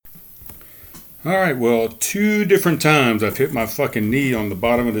All right, well, two different times I've hit my fucking knee on the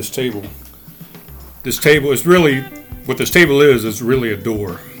bottom of this table. This table is really, what this table is really a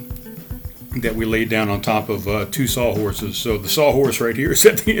door that we laid down on top of two sawhorses. So the sawhorse right here is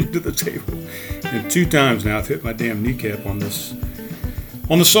at the end of the table. And two times now I've hit my damn kneecap on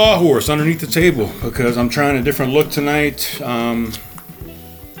the sawhorse underneath the table because I'm trying a different look tonight.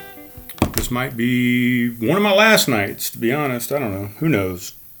 This might be one of my last nights, to be honest. I don't know. Who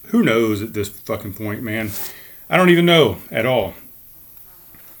knows? Who knows at this fucking point, man? I don't even know at all.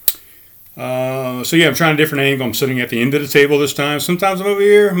 So yeah, I'm trying a different angle. I'm sitting at the end of the table this time. Sometimes I'm over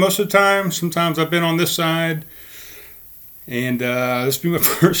here, most of the time. Sometimes I've been on this side. And this will be my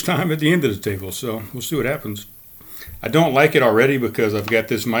first time at the end of the table, so we'll see what happens. I don't like it already because I've got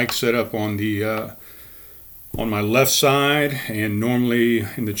this mic set up on on my left side, and normally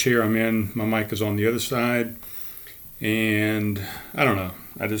in the chair I'm in, my mic is on the other side. And I don't know.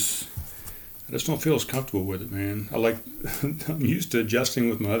 I just don't feel as comfortable with it, man. I'm used to adjusting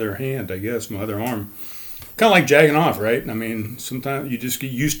with my other hand, I guess, my other arm. Kind of like jagging off, right? I mean, sometimes you just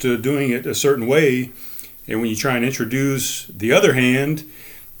get used to doing it a certain way, and when you try and introduce the other hand,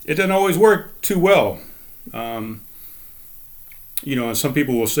 it doesn't always work too well. And some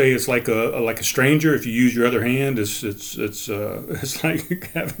people will say it's like a stranger. If you use your other hand, it's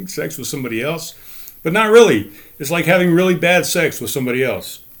like having sex with somebody else, but not really. It's like having really bad sex with somebody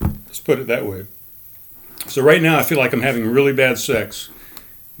else. Let's put it that way. So right now, I feel like I'm having really bad sex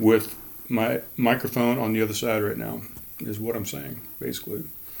with my microphone on the other side right now, is what I'm saying, basically.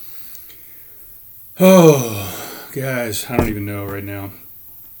 Oh, guys, I don't even know right now.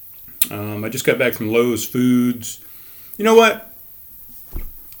 I just got back from Lowe's Foods. You know what?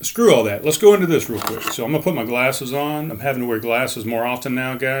 Screw all that. Let's go into this real quick. So I'm going to put my glasses on. I'm having to wear glasses more often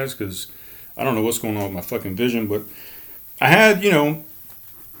now, guys, because I don't know what's going on with my fucking vision. But I had,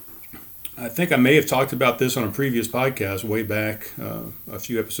 I think I may have talked about this on a previous podcast way back, a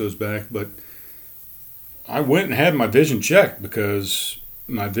few episodes back. But I went and had my vision checked because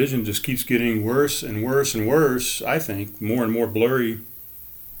my vision just keeps getting worse and worse and worse, I think, more and more blurry.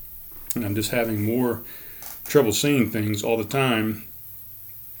 And I'm just having more trouble seeing things all the time.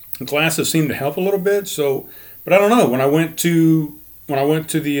 Glasses seem to help a little bit, but I don't know. When I went to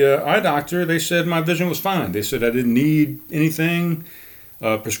the eye doctor, they said my vision was fine. They said I didn't need anything,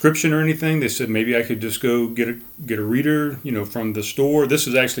 prescription or anything. They said maybe I could just go get a reader, from the store. This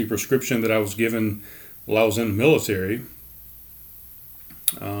is actually a prescription that I was given while I was in the military.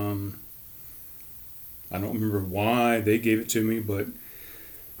 I don't remember why they gave it to me, but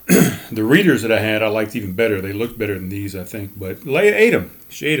the readers that I had, I liked even better. They looked better than these, I think. But Leia ate them.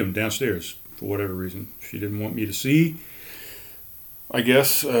 She ate them downstairs for whatever reason. She didn't want me to see, I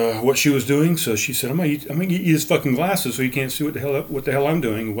guess, what she was doing. So she said, "I'm gonna get you these fucking glasses so you can't see what the hell I'm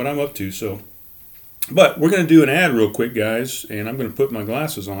doing and what I'm up to." So, but we're gonna do an ad real quick, guys, and I'm gonna put my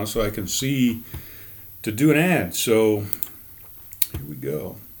glasses on so I can see to do an ad. So here we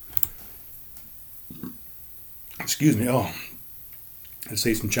go. Excuse me. Oh. I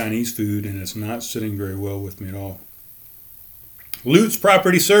ate some Chinese food, and it's not sitting very well with me at all. Lutz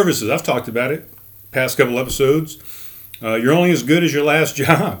Property Services. I've talked about it past couple episodes. You're only as good as your last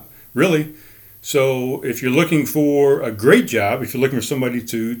job, really. So if you're looking for a great job, if you're looking for somebody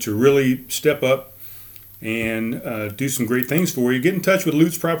to really step up and do some great things for you, get in touch with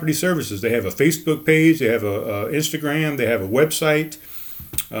Lutz Property Services. They have a Facebook page. They have a Instagram. They have a website.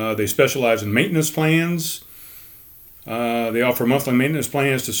 They specialize in maintenance plans. They offer monthly maintenance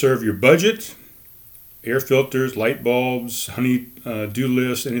plans to serve your budget, air filters, light bulbs, honey-do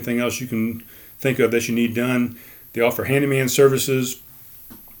lists, anything else you can think of that you need done. They offer handyman services.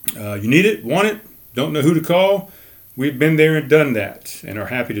 You need it, want it, don't know who to call. We've been there and done that and are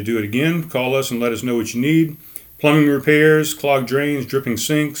happy to do it again. Call us and let us know what you need. Plumbing repairs, clogged drains, dripping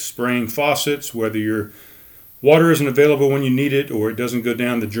sinks, spraying faucets, whether your water isn't available when you need it or it doesn't go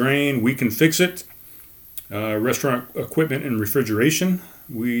down the drain, we can fix it. Restaurant equipment and refrigeration.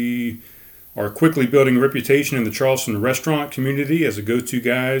 We are quickly building a reputation in the Charleston restaurant community as a go-to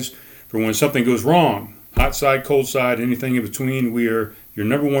guys for when something goes wrong. Hot side, cold side, anything in between. We are your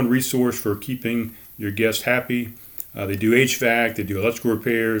number one resource for keeping your guests happy. They do HVAC, they do electrical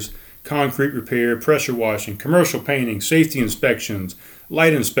repairs, concrete repair, pressure washing, commercial painting, safety inspections,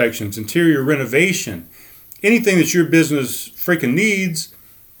 light inspections, interior renovation. Anything that your business freaking needs,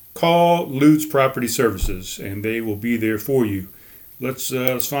 call Lutz Property Services, and they will be there for you. Let's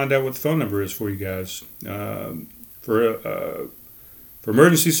find out what the phone number is for you guys. For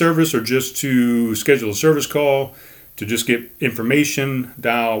emergency service or just to schedule a service call, to just get information,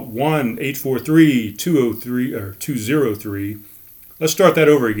 dial 1-843-203 or 203. Let's start that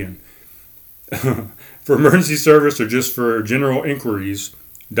over again. For emergency service or just for general inquiries,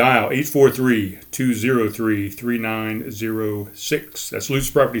 dial 843-203-3906. That's Lutz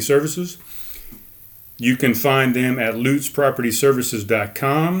Property Services. You can find them at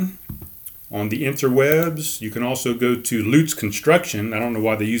lutzpropertyservices.com on the interwebs. You can also go to Lutz Construction. I don't know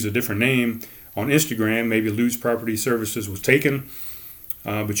why they use a different name on Instagram. Maybe Lutz Property Services was taken.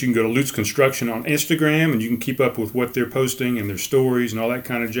 But you can go to Lutz Construction on Instagram, and you can keep up with what they're posting and their stories and all that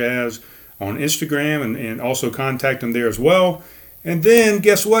kind of jazz on Instagram, and also contact them there as well. And then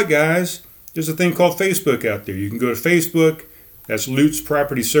guess what, guys? There's a thing called Facebook out there. You can go to Facebook. That's Lutz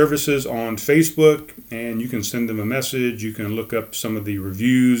Property Services on Facebook, and you can send them a message. You can look up some of the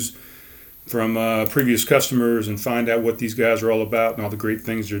reviews from previous customers and find out what these guys are all about and all the great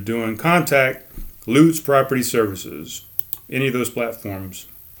things they're doing. Contact Lutz Property Services, any of those platforms.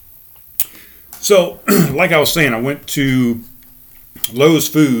 So, like I was saying, I went to Lowe's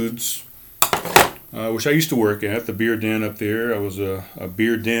Foods, which I used to work at, the beer den up there. I was a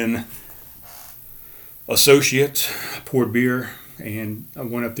beer den associate, poured beer, and I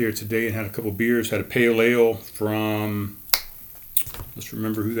went up there today and had a couple beers. Had a pale ale from, let's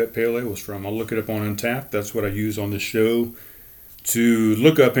remember who that pale ale was from. I'll look it up on Untapped. That's what I use on this show to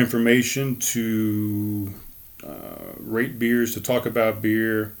look up information, to rate beers, to talk about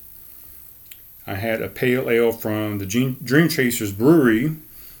beer. I had a pale ale from the Dream Chasers Brewery,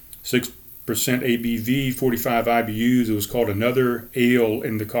 6% ABV, 45 IBUs. It was called Another Ale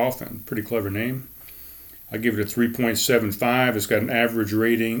in the Coffin. Pretty clever name. I give it a 3.75. It's got an average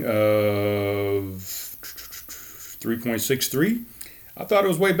rating of 3.63. I thought it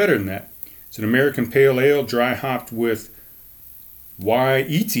was way better than that. It's an American Pale Ale, dry hopped with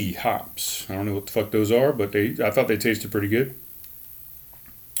YET hops. I don't know what the fuck those are, but I thought they tasted pretty good.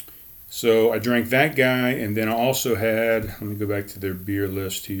 So I drank that guy, and then I also had, let me go back to their beer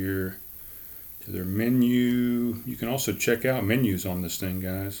list here, to their menu. You can also check out menus on this thing,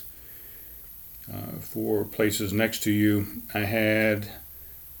 guys. For places next to you, I had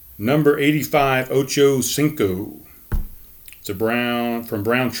number 85 Ocho Cinco. It's a Brown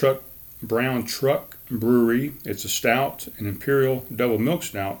Truck Brewery. It's a stout, an imperial double milk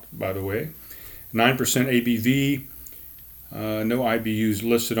stout, by the way. 9% ABV. No IBUs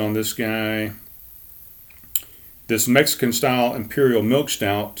listed on this guy. This Mexican-style imperial milk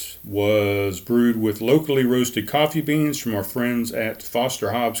stout was brewed with locally roasted coffee beans from our friends at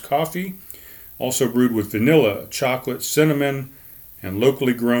Foster Hobbs Coffee. Also brewed with vanilla, chocolate, cinnamon, and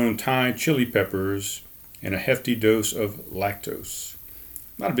locally grown Thai chili peppers, and a hefty dose of lactose.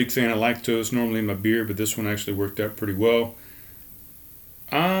 Not a big fan of lactose normally in my beer, but this one actually worked out pretty well.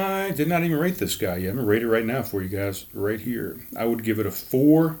 I did not even rate this guy yet. I'm going to rate it right now for you guys, right here. I would give it a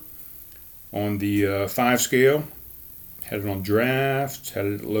 4 on the 5 scale. Had it on draft, had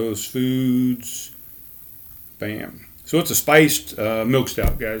it at Lowe's Foods. Bam. So it's a spiced milk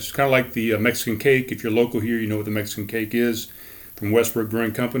stout, guys. Kind of like the Mexican cake. If you're local here, you know what the Mexican cake is from Westbrook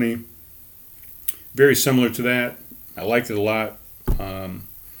Brewing Company. Very similar to that. I liked it a lot.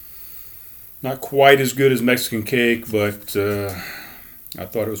 Not quite as good as Mexican cake, but I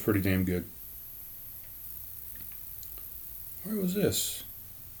thought it was pretty damn good. Where was this?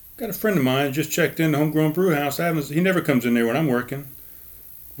 Got a friend of mine just checked in the Homegrown Brew House. He never comes in there when I'm working,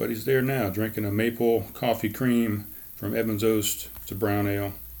 but he's there now drinking a maple coffee cream from Edmonds Oast. It's a brown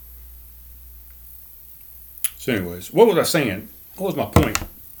ale. So anyways, what was I saying? What was my point?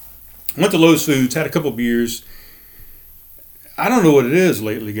 I went to Lowe's Foods, had a couple beers. I don't know what it is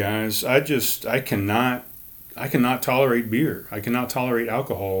lately, guys. I cannot tolerate beer. I cannot tolerate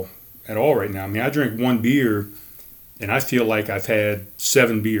alcohol at all right now. I mean, I drink one beer and I feel like I've had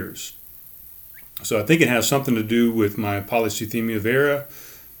 7 beers. So I think it has something to do with my polycythemia vera.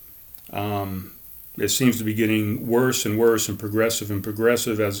 It seems to be getting worse and worse and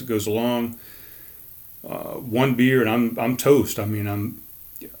progressive as it goes along. One beer and I'm toast. I mean,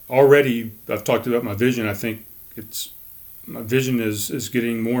 I've talked about my vision. I think my vision is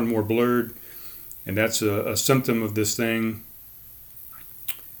getting more and more blurred, and that's a symptom of this thing.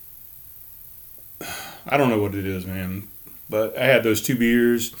 I don't know what it is, man, but I had those 2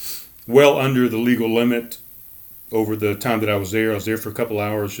 beers, well under the legal limit over the time that I was there. I was there for a couple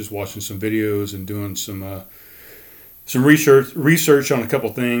hours just watching some videos and doing some research on a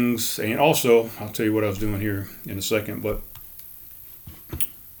couple things. And also, I'll tell you what I was doing here in a second, but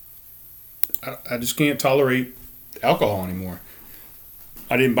I just can't tolerate alcohol anymore.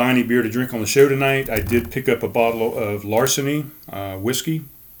 I didn't buy any beer to drink on the show tonight. I did pick up a bottle of Larceny whiskey.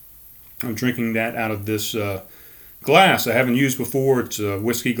 I'm drinking that out of this glass I haven't used before. It's a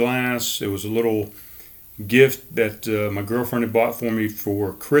whiskey glass. It was a little gift that my girlfriend had bought for me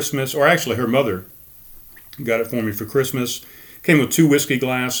for Christmas, or actually her mother got it for me for Christmas. Came with 2 whiskey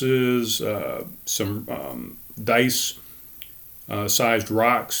glasses, some dice sized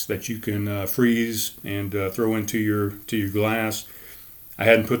rocks that you can freeze and throw into your glass. I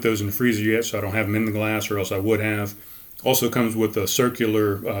hadn't put those in the freezer yet, so I don't have them in the glass, or else I would have. Also comes with a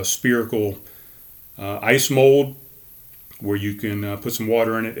circular spherical ice mold where you can put some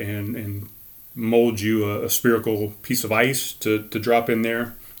water in it and mold you a spherical piece of ice to drop in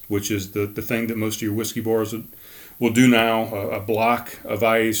there, which is the thing that most of your whiskey bars will do now, a block of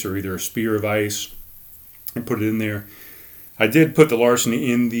ice or either a spear of ice, and put it in there. I did put the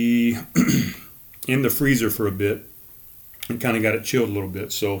Larceny in the in the freezer for a bit and kind of got it chilled a little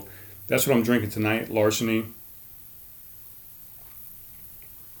bit. So that's what I'm drinking tonight, Larceny.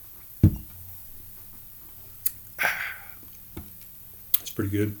 It's pretty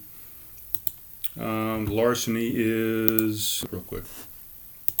good. Larceny is, real quick,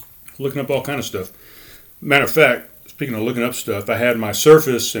 looking up all kind of stuff. Matter of fact, speaking of looking up stuff, I had my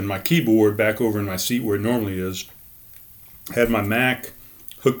Surface and my keyboard back over in my seat where it normally is. Had my Mac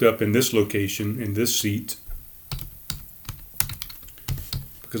hooked up in this location, in this seat,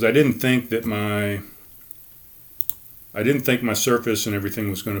 because I didn't think my Surface and everything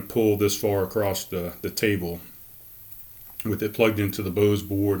was going to pull this far across the table with it plugged into the Bose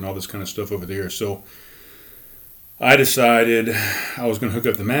board and all this kind of stuff over there. So I decided I was going to hook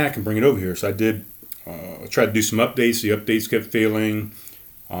up the Mac and bring it over here. So I did. I tried to do some updates. The updates kept failing.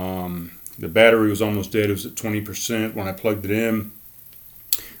 The battery was almost dead. It was at 20% when I plugged it in.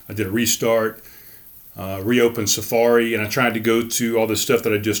 I did a restart, reopened Safari, and I tried to go to all this stuff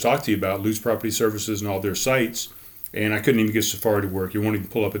that I just talked to you about, Lutz Property Services and all their sites, and I couldn't even get Safari to work. It won't even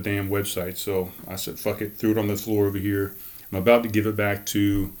pull up a damn website. So I said, fuck it, threw it on the floor over here. I'm about to give it back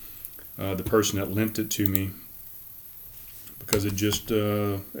to the person that lent it to me because it just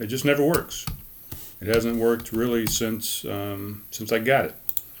never works. It hasn't worked really since I got it.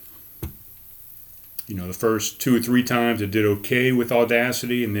 You know, the first 2 or 3 times it did okay with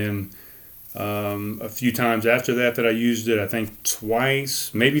Audacity, and then a few times after that I used it, I think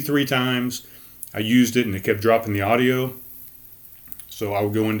twice, maybe 3 times, I used it and it kept dropping the audio. So I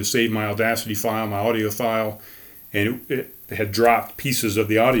would go in to save my Audacity file, my audio file, and it had dropped pieces of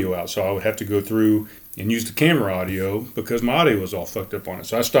the audio out. So I would have to go through and use the camera audio because my audio was all fucked up on it.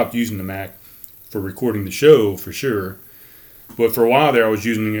 So I stopped using the Mac for recording the show for sure. But for a while there, I was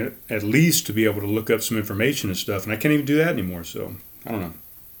using it at least to be able to look up some information and stuff, and I can't even do that anymore. So I don't know.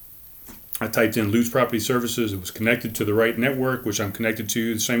 I typed in Lutz Property Services. It was connected to the right network, which I'm connected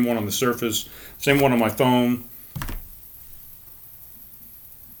to. The same one on the Surface, same one on my phone.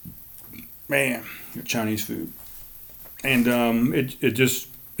 Man, Chinese food, and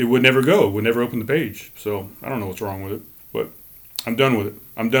it would never go. It would never open the page. So I don't know what's wrong with it, but I'm done with it.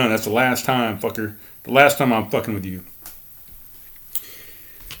 I'm done. That's the last time, fucker. The last time I'm fucking with you.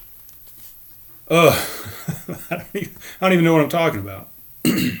 I don't even know what I'm talking about.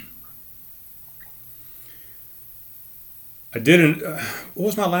 I didn't. What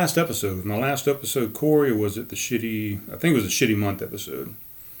was my last episode? My last episode, Corey, or was it the shitty? I think it was the shitty month episode.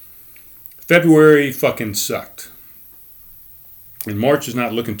 February fucking sucked, and March is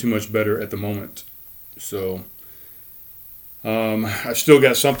not looking too much better at the moment. So I've still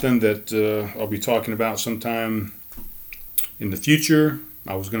got something that I'll be talking about sometime in the future.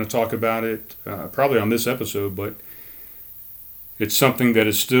 I was going to talk about it probably on this episode, but it's something that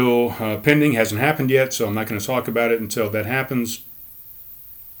is still pending, hasn't happened yet, so I'm not going to talk about it until that happens.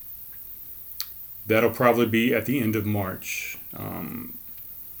 That'll probably be at the end of March.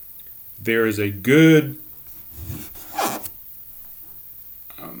 There is a good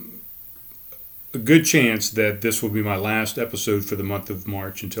chance that this will be my last episode for the month of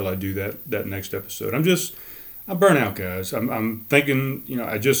March until I do that next episode. I'm burnt out, guys. I'm thinking,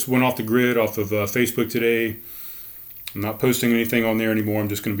 I just went off the grid off of Facebook today. I'm not posting anything on there anymore. I'm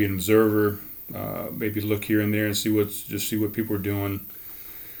just going to be an observer, maybe look here and there and see what people are doing.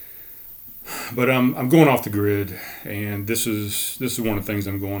 But I'm going off the grid, and this is one of the things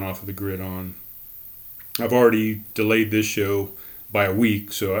I'm going off of the grid on. I've already delayed this show by a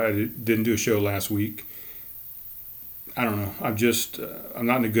week, so I didn't do a show last week. I don't know. I'm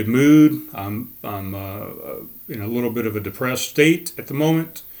not in a good mood. I'm in a little bit of a depressed state at the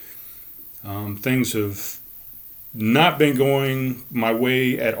moment. Things have not been going my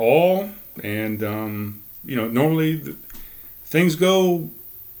way at all, and normally things go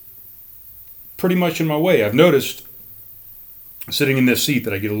pretty much in my way. I've noticed sitting in this seat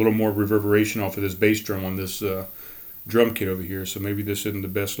that I get a little more reverberation off of this bass drum on this drum kit over here. So maybe this isn't the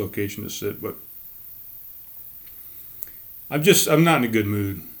best location to sit, but I'm not in a good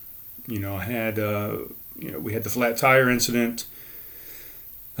mood. I had, we had the flat tire incident,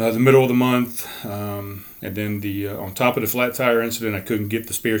 the middle of the month, and then on top of the flat tire incident, I couldn't get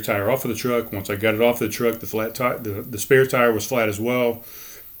the spare tire off of the truck. Once I got it off the truck, the spare tire was flat as well.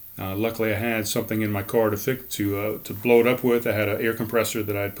 Luckily, I had something in my car to fix to blow it up with. I had an air compressor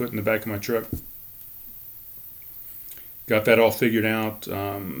that I had put in the back of my truck. Got that all figured out.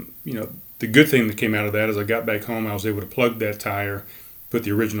 The good thing that came out of that is I got back home, I was able to plug that tire, put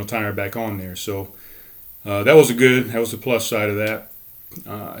the original tire back on there. So that was the plus side of that.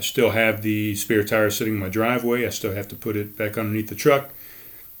 I still have the spare tire sitting in my driveway. I still have to put it back underneath the truck.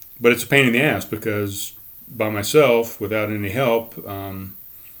 But it's a pain in the ass because by myself, without any help,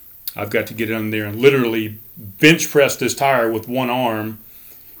 I've got to get in there and literally bench press this tire with one arm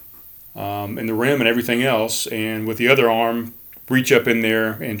and the rim and everything else, and with the other arm, reach up in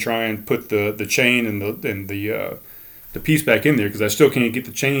there and try and put the chain and the piece back in there because I still can't get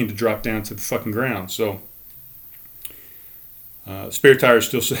the chain to drop down to the fucking ground. So spare tire is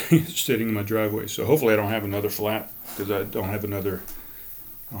still sitting in my driveway. So hopefully I don't have another flat because I don't have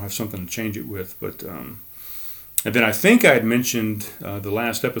something to change it with. But and then I think I had mentioned the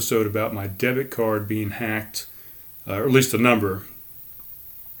last episode about my debit card being hacked, or at least the number.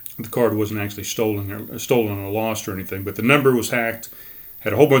 The card wasn't actually stolen or lost or anything, but the number was hacked.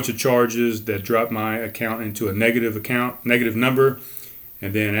 Had a whole bunch of charges that dropped my account into a negative number,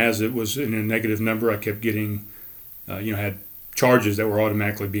 and then as it was in a negative number, I kept getting, had charges that were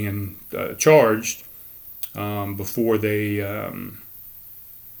automatically being charged before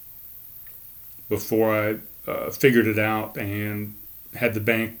I figured it out and had the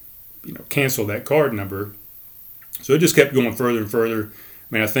bank, cancel that card number. So it just kept going further and further.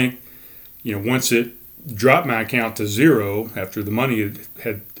 I mean, I think, once it dropped my account to zero after the money it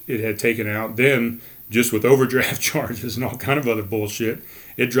had taken out, then just with overdraft charges and all kind of other bullshit,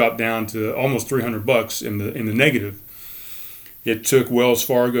 it dropped down to almost $300 in the negative. It took Wells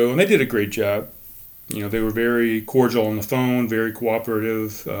Fargo, and they did a great job. They were very cordial on the phone, very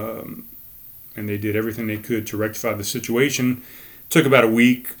cooperative, and they did everything they could to rectify the situation. Took about a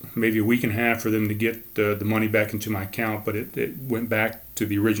week, maybe a week and a half for them to get the money back into my account, but it went back to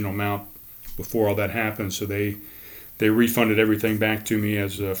the original amount before all that happened. So they refunded everything back to me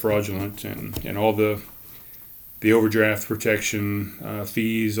as fraudulent, and all the overdraft protection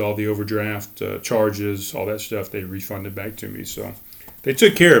fees, all the overdraft charges, all that stuff, they refunded back to me. So they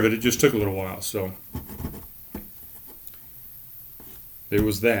took care of it. It just took a little while. So there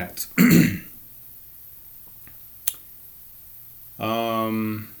was that.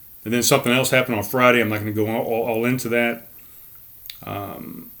 And then something else happened on Friday. I'm not going to go all into that. But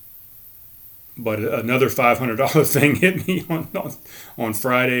another $500 thing hit me on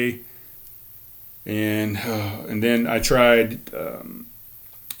Friday. And then I tried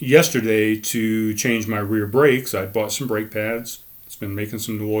yesterday to change my rear brakes. I bought some brake pads. It's been making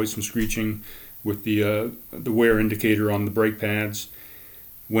some noise, some screeching with the wear indicator on the brake pads.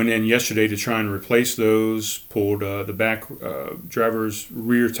 Went in yesterday to try and replace those, pulled the back driver's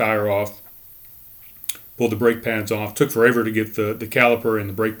rear tire off, pulled the brake pads off. Took forever to get the caliper and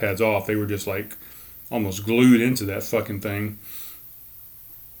the brake pads off. They were just like almost glued into that fucking thing.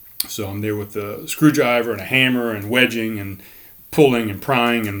 So I'm there with the screwdriver and a hammer and wedging and pulling and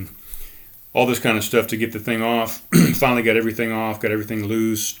prying and all this kind of stuff to get the thing off. Finally got everything off, got everything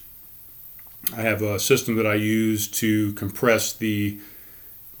loose. I have a system that I use to compress the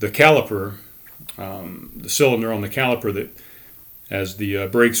caliper, the cylinder on the caliper, that as the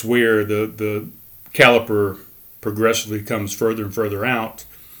brakes wear, the caliper progressively comes further and further out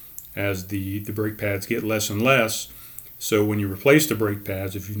as the brake pads get less and less. So when you replace the brake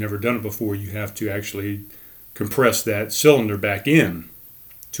pads, if you've never done it before, you have to actually compress that cylinder back in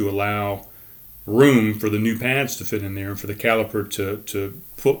to allow room for the new pads to fit in there and for the caliper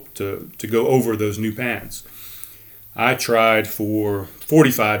to go over those new pads. I tried for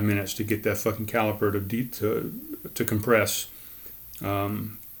 45 minutes to get that fucking caliper to compress.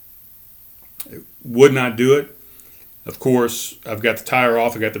 It would not do it. Of course, I've got the tire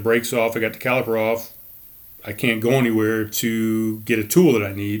off, I got the brakes off, I got the caliper off. I can't go anywhere to get a tool that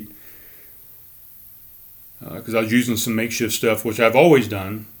I need because I was using some makeshift stuff, which I've always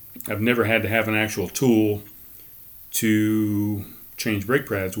done. I've never had to have an actual tool to change brake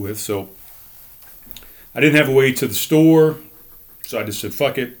pads with, so I didn't have a way to the store, so I just said,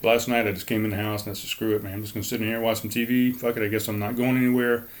 fuck it. Last night I just came in the house and I said, screw it, man. I'm just going to sit in here and watch some TV. Fuck it, I guess I'm not going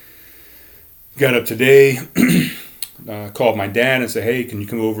anywhere. Got up today, called my dad and said, hey, can you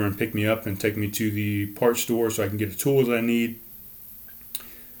come over and pick me up and take me to the parts store so I can get the tools that I need?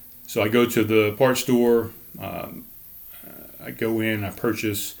 So I go to the parts store. I go in, I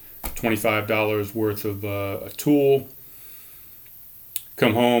purchase $25 worth of a tool.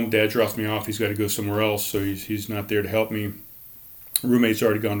 Come home, Dad drops me off. He's got to go somewhere else, so he's not there to help me. Roommate's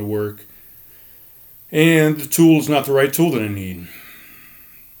already gone to work. And the tool is not the right tool that I need.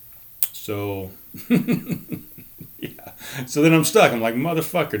 So, yeah. So then I'm stuck. I'm like,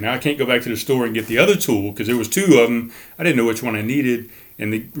 motherfucker. Now I can't go back to the store and get the other tool because there was two of them. I didn't know which one I needed.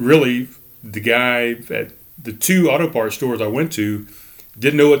 And the guy at the two auto parts stores I went to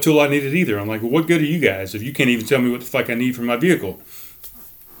didn't know what tool I needed either. I'm like, well, what good are you guys if you can't even tell me what the fuck I need for my vehicle?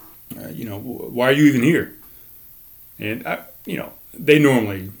 Why are you even here? And they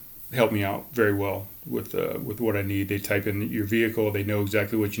normally help me out very well with what I need. They type in your vehicle, they know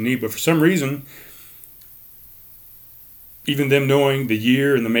exactly what you need. But for some reason, even them knowing the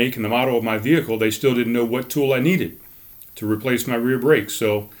year and the make and the model of my vehicle, they still didn't know what tool I needed to replace my rear brakes.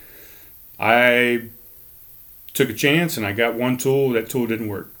 So I took a chance and I got one tool. That tool didn't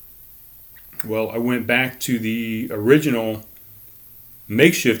work. Well, I went back to the original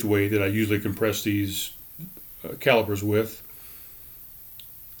makeshift way that I usually compress these calipers with,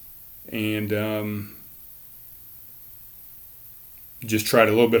 and just tried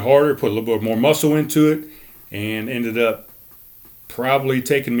a little bit harder, put a little bit more muscle into it, and ended up probably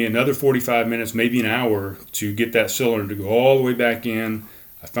taking me another 45 minutes, maybe an hour, to get that cylinder to go all the way back in.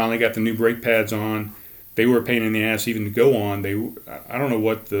 I finally got the new brake pads on. They were a pain in the ass even to go on. I don't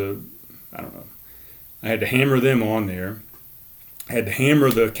know. I had to hammer them on there. I had to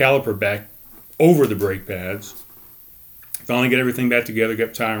hammer the caliper back over the brake pads. Finally got everything back together, got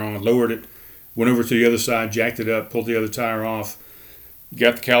the tire on, lowered it, went over to the other side, jacked it up, pulled the other tire off,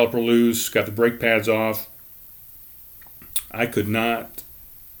 got the caliper loose, got the brake pads off. I got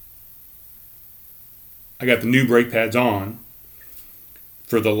the new brake pads on.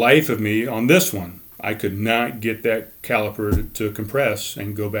 For the life of me, on this one, I could not get that caliper to compress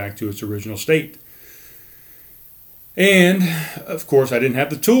and go back to its original state. And, of course, I didn't have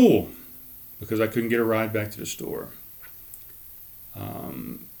the tool because I couldn't get a ride back to the store.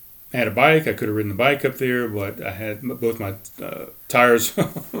 I had a bike. I could have ridden the bike up there, but I had both my tires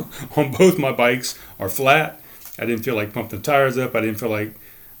on both my bikes are flat. I didn't feel like pumping the tires up. I didn't feel like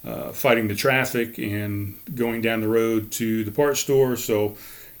fighting the traffic and going down the road to the parts store. So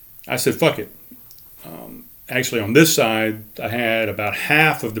I said, fuck it. Actually, on this side, I had about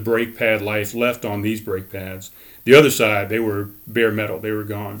half of the brake pad life left on these brake pads. The other side, they were bare metal. They were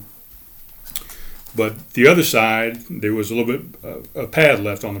gone. But the other side, there was a little bit of pad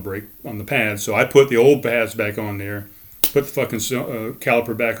left on the pad. So I put the old pads back on there, put the fucking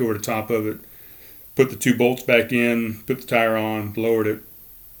caliper back over the top of it, put the two bolts back in, put the tire on, lowered it,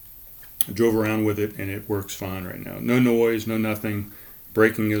 drove around with it, and it works fine right now. No noise, no nothing.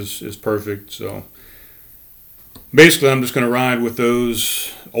 Braking is perfect. So basically, I'm just going to ride with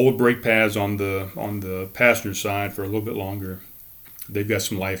those old brake pads on the passenger side for a little bit longer. They've got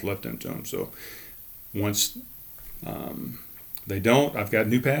some life left into them. So once they don't, I've got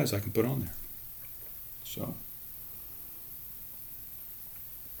new pads I can put on there. So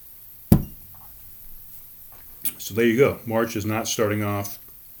there you go. March is not starting off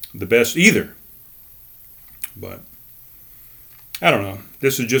the best either. But I don't know.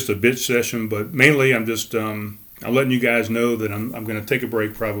 This is just a bitch session, but mainly I'm just I'm letting you guys know that I'm going to take a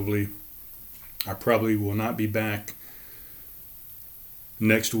break probably. I probably will not be back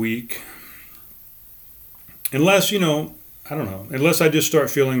next week. Unless, I don't know. Unless I just start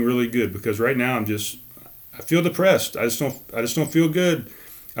feeling really good, because right now I feel depressed. I just don't feel good.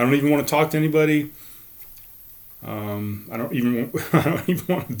 I don't even want to talk to anybody. I don't even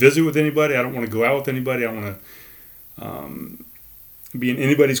want to visit with anybody. I don't want to go out with anybody. I don't want to be in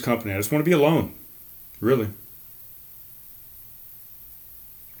anybody's company. I just want to be alone, really.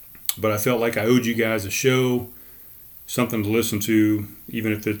 But I felt like I owed you guys a show, something to listen to,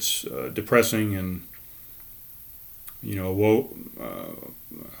 even if it's depressing and,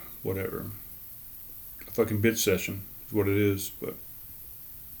 whatever. A fucking bitch session is what it is, but.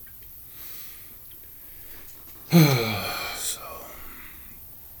 So,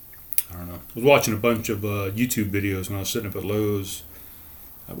 I don't know. I was watching a bunch of YouTube videos when I was sitting up at Lowe's.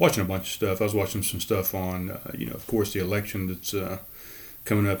 Watching a bunch of stuff. I was watching some stuff on, of course, the election that's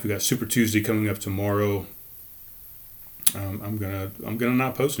coming up. We got Super Tuesday coming up tomorrow. I'm gonna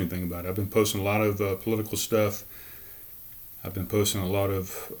not post anything about it. I've been posting a lot of political stuff. I've been posting a lot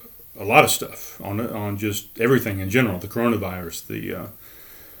of stuff on just everything in general. The coronavirus, the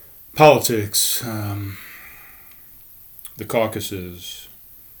politics, the caucuses,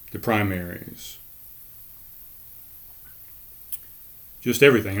 the primaries, just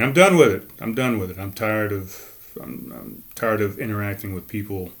everything. I'm done with it. I'm tired of I'm tired of interacting with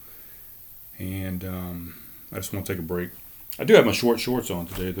people, and I just want to take a break. I do have my short shorts on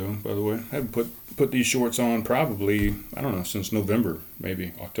today, though. By the way, I haven't put these shorts on probably, I don't know, since November,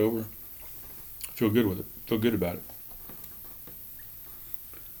 maybe October. I feel good with it. Feel good about it.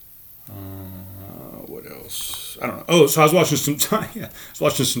 What else? I don't know. Oh, so I was watching some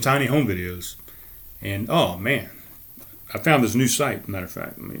tiny home videos, and oh man, I found this new site. Matter of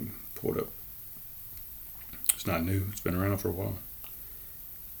fact, let me pull it up. It's not new. It's been around for a while.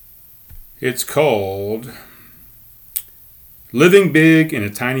 It's called Living Big in a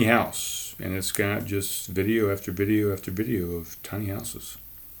Tiny House, and it's got just video after video after video of tiny houses,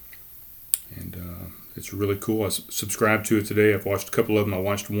 and it's really cool. I subscribed to it today. I've watched a couple of them. I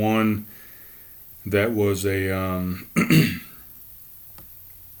watched one that was a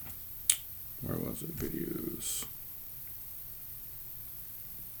where was it? Videos.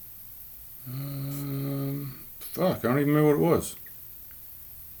 Fuck, I don't even remember what it was.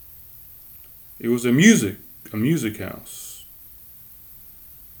 It was a music house.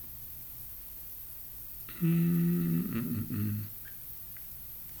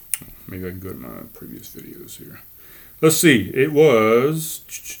 Maybe I can go to my previous videos here. Let's see. It was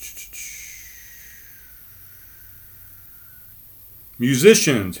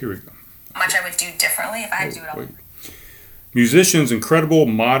musicians. Here we go. How much I would do differently if I had to do it all. Musicians' incredible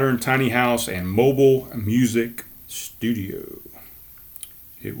modern tiny house and mobile music studio.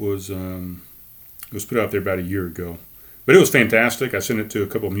 It was put out there about a year ago, but it was fantastic. I sent it to a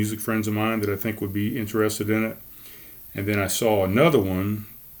couple of music friends of mine that I think would be interested in it, and then I saw another one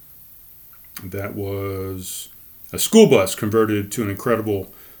that was a school bus converted to an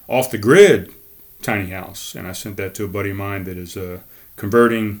incredible off-the-grid tiny house, and I sent that to a buddy of mine that is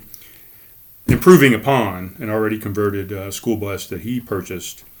improving upon an already converted school bus that he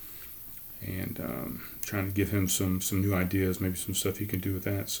purchased, and trying to give him some new ideas, maybe some stuff he can do with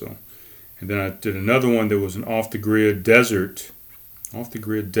that. So, and then I did another one that was an off-the-grid desert,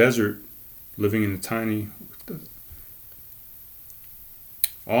 living in a tiny,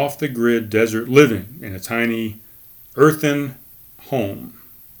 off-the-grid desert living in a tiny earthen home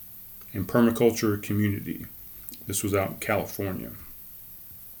in permaculture community. This was out in California,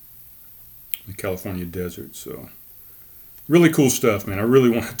 the California desert. So really cool stuff, man. I really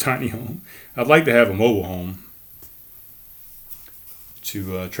want a tiny home. I'd like to have a mobile home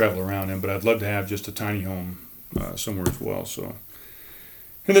to travel around in, but I'd love to have just a tiny home somewhere as well. So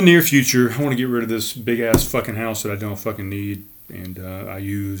in the near future, I want to get rid of this big ass fucking house that I don't fucking need, and I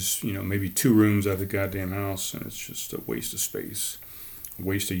use maybe 2 rooms out of the goddamn house, and it's just a waste of space, a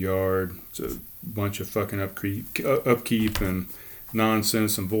waste of yard. It's a bunch of fucking upkeep and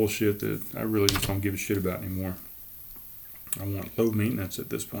nonsense and bullshit that I really just don't give a shit about anymore. I want low maintenance at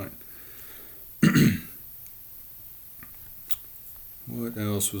this point. What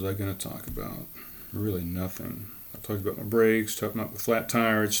else was I going to talk about? Really nothing. I talked about my brakes, talked about the flat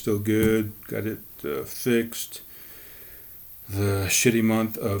tire. It's still good. Got it fixed. The shitty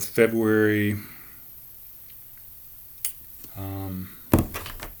month of February. Yeah.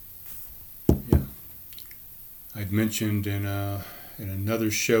 I'd mentioned in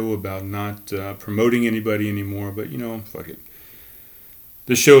another show about not promoting anybody anymore, but fuck it.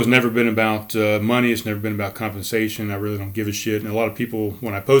 This show has never been about money. It's never been about compensation. I really don't give a shit. And a lot of people,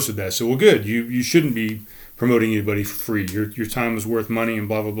 when I posted that, said, well, good, you shouldn't be promoting anybody for free. Your time is worth money and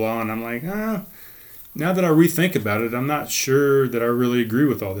blah, blah, blah. And I'm like, now that I rethink about it, I'm not sure that I really agree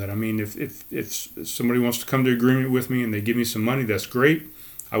with all that. I mean, if somebody wants to come to agreement with me and they give me some money, that's great.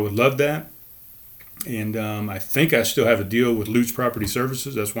 I would love that. And I think I still have a deal with Lutz Property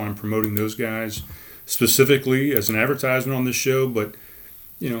Services. That's why I'm promoting those guys specifically as an advertisement on this show. But,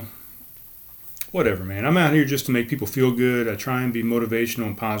 whatever, man. I'm out here just to make people feel good. I try and be motivational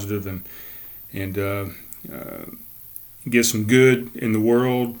and positive and get some good in the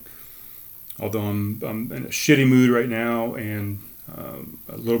world. Although I'm in a shitty mood right now and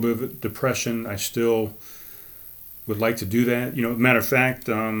a little bit of a depression, I still would like to do that. Matter of fact,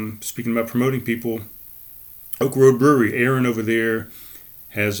 speaking about promoting people, Oak Road Brewery, Aaron over there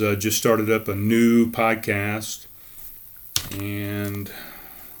has just started up a new podcast, and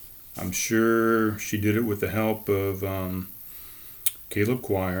I'm sure she did it with the help of Caleb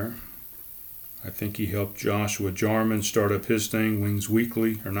Quire. I think he helped Joshua Jarman start up his thing, Wings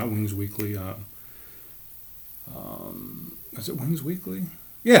Weekly, or not Wings Weekly. Is it Wings Weekly?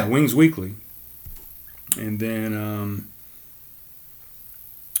 Yeah, Wings Weekly. And then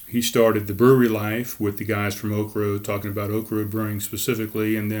he started the Brewery Life with the guys from Oak Road, talking about Oak Road Brewing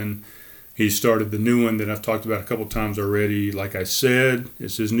specifically. And then he started the new one that I've talked about a couple times already. Like I said,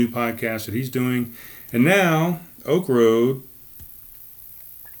 it's his new podcast that he's doing. And now Oak Road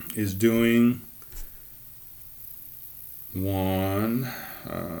is doing one.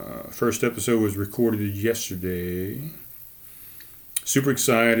 First episode was recorded yesterday. Super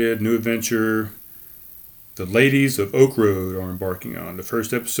excited. New adventure the ladies of Oak Road are embarking on. The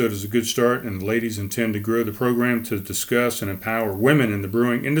first episode is a good start, and the ladies intend to grow the program to discuss and empower women in the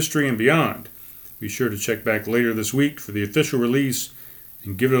brewing industry and beyond. Be sure to check back later this week for the official release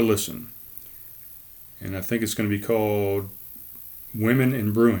and give it a listen. And I think it's going to be called Women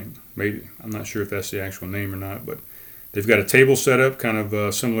in Brewing, maybe. I'm not sure if that's the actual name or not, but they've got a table set up kind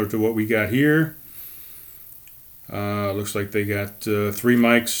of similar to what we got here. Looks like they got 3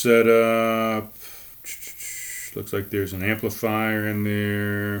 mics set up. Looks like there's an amplifier in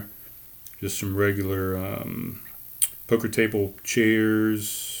there. Just some regular poker table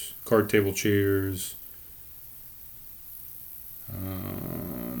chairs, card table chairs.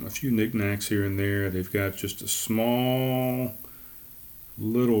 A few knickknacks here and there. They've got just a small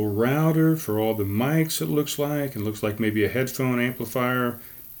little router for all the mics, it looks like. It looks like maybe a headphone amplifier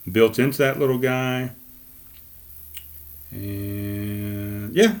built into that little guy.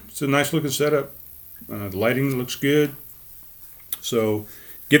 And yeah, it's a nice looking setup. The lighting looks good. So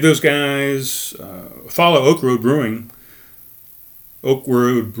give those guys, follow Oak Road Brewing, Oak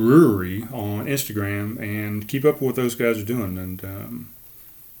Road Brewery on Instagram, and keep up with what those guys are doing. And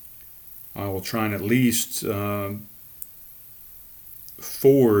I will try and at least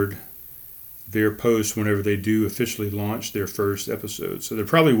forward their post whenever they do officially launch their first episode. So they're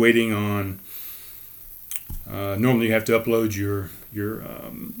probably waiting on. Normally, you have to upload your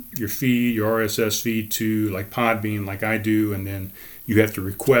feed, your RSS feed to like Podbean, like I do, and then you have to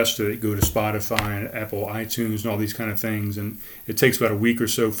request that it go to Spotify and Apple iTunes and all these kind of things. And it takes about a week or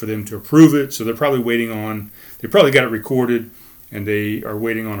so for them to approve it. So they're probably waiting on. They probably got it recorded, and they are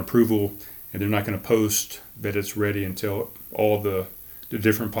waiting on approval. And they're not going to post that it's ready until all the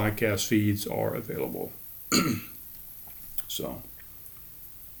different podcast feeds are available. So.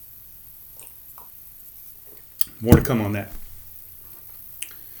 More to come on that.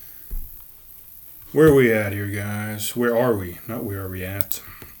 Where are we at here, guys? Where are we? Not where are we at.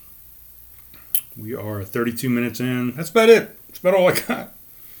 We are 32 minutes in. That's about it. That's about all I got.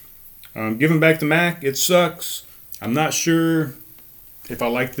 Giving back the Mac. It sucks. I'm not sure if I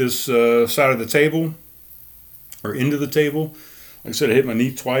like this side of the table or end of the table. Like I said, I hit my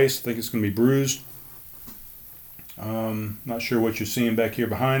knee twice. I think it's going to be bruised. Not sure what you're seeing back here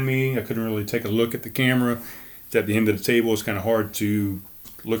behind me. I couldn't really take a look at the camera. It's at the end of the table. It's kind of hard to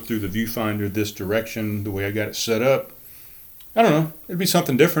look through the viewfinder this direction the way I got it set up. I don't know. It'd be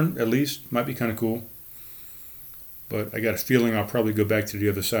something different, at least. Might be kind of cool. But I got a feeling I'll probably go back to the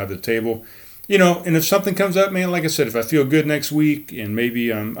other side of the table. You know, and if something comes up, man, like I said, if I feel good next week and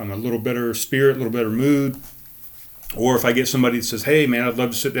maybe I'm a little better spirit, a little better mood, or if I get somebody that says, hey, man, I'd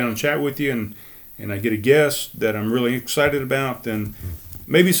love to sit down and chat with you, and I get a guest that I'm really excited about, then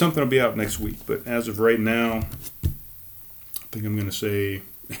maybe something will be out next week. But as of right now, I think I'm going to say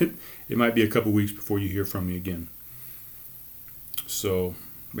it might be a couple weeks before you hear from me again. So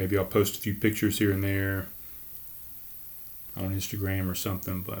maybe I'll post a few pictures here and there on Instagram or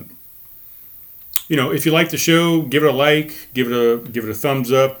something. But you know, if you like the show, give it a like, give it a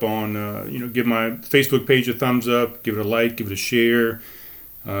thumbs up on give my Facebook page a thumbs up, give it a like, give it a share.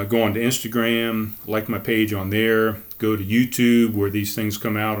 Go on to Instagram, like my page on there. Go to YouTube where these things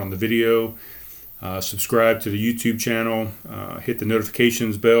come out on the video. Subscribe to the YouTube channel. Hit the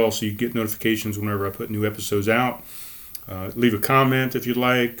notifications bell so you get notifications whenever I put new episodes out. Leave a comment if you'd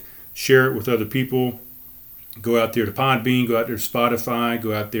like. Share it with other people. Go out there to Podbean. Go out there to Spotify.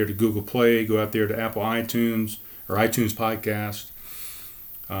 Go out there to Google Play. Go out there to Apple iTunes or iTunes Podcast.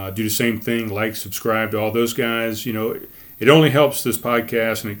 Do the same thing. Like, subscribe to all those guys. You know, it only helps this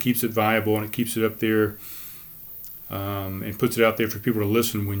podcast and it keeps it viable and it keeps it up there and puts it out there for people to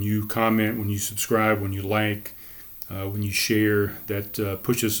listen when you comment, when you subscribe, when you like, when you share. That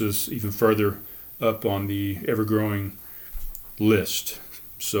pushes us even further up on the ever-growing list.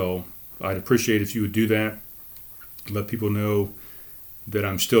 So I'd appreciate if you would do that. Let people know that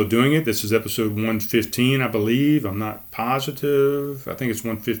I'm still doing it. This is episode 115, I believe. I'm not positive. I think it's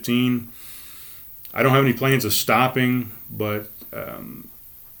 115. I don't have any plans of stopping, but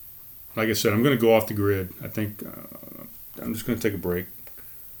like I said, I'm going to go off the grid. I think I'm just going to take a break.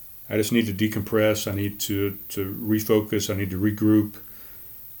 I just need to decompress. I need to refocus. I need to regroup.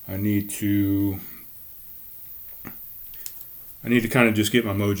 I need to kind of just get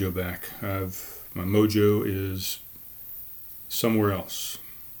my mojo back. My mojo is somewhere else.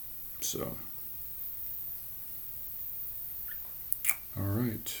 So, all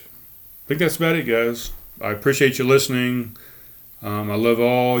right. think that's about it, guys. I appreciate you listening. I love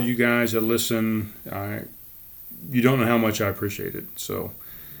all you guys that listen. You don't know how much I appreciate it. So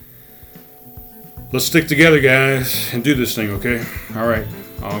let's stick together, guys, and do this thing, okay? All right.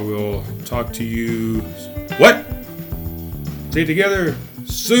 I will talk to you. What? Stay together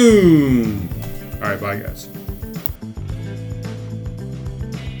soon. All right. Bye, guys.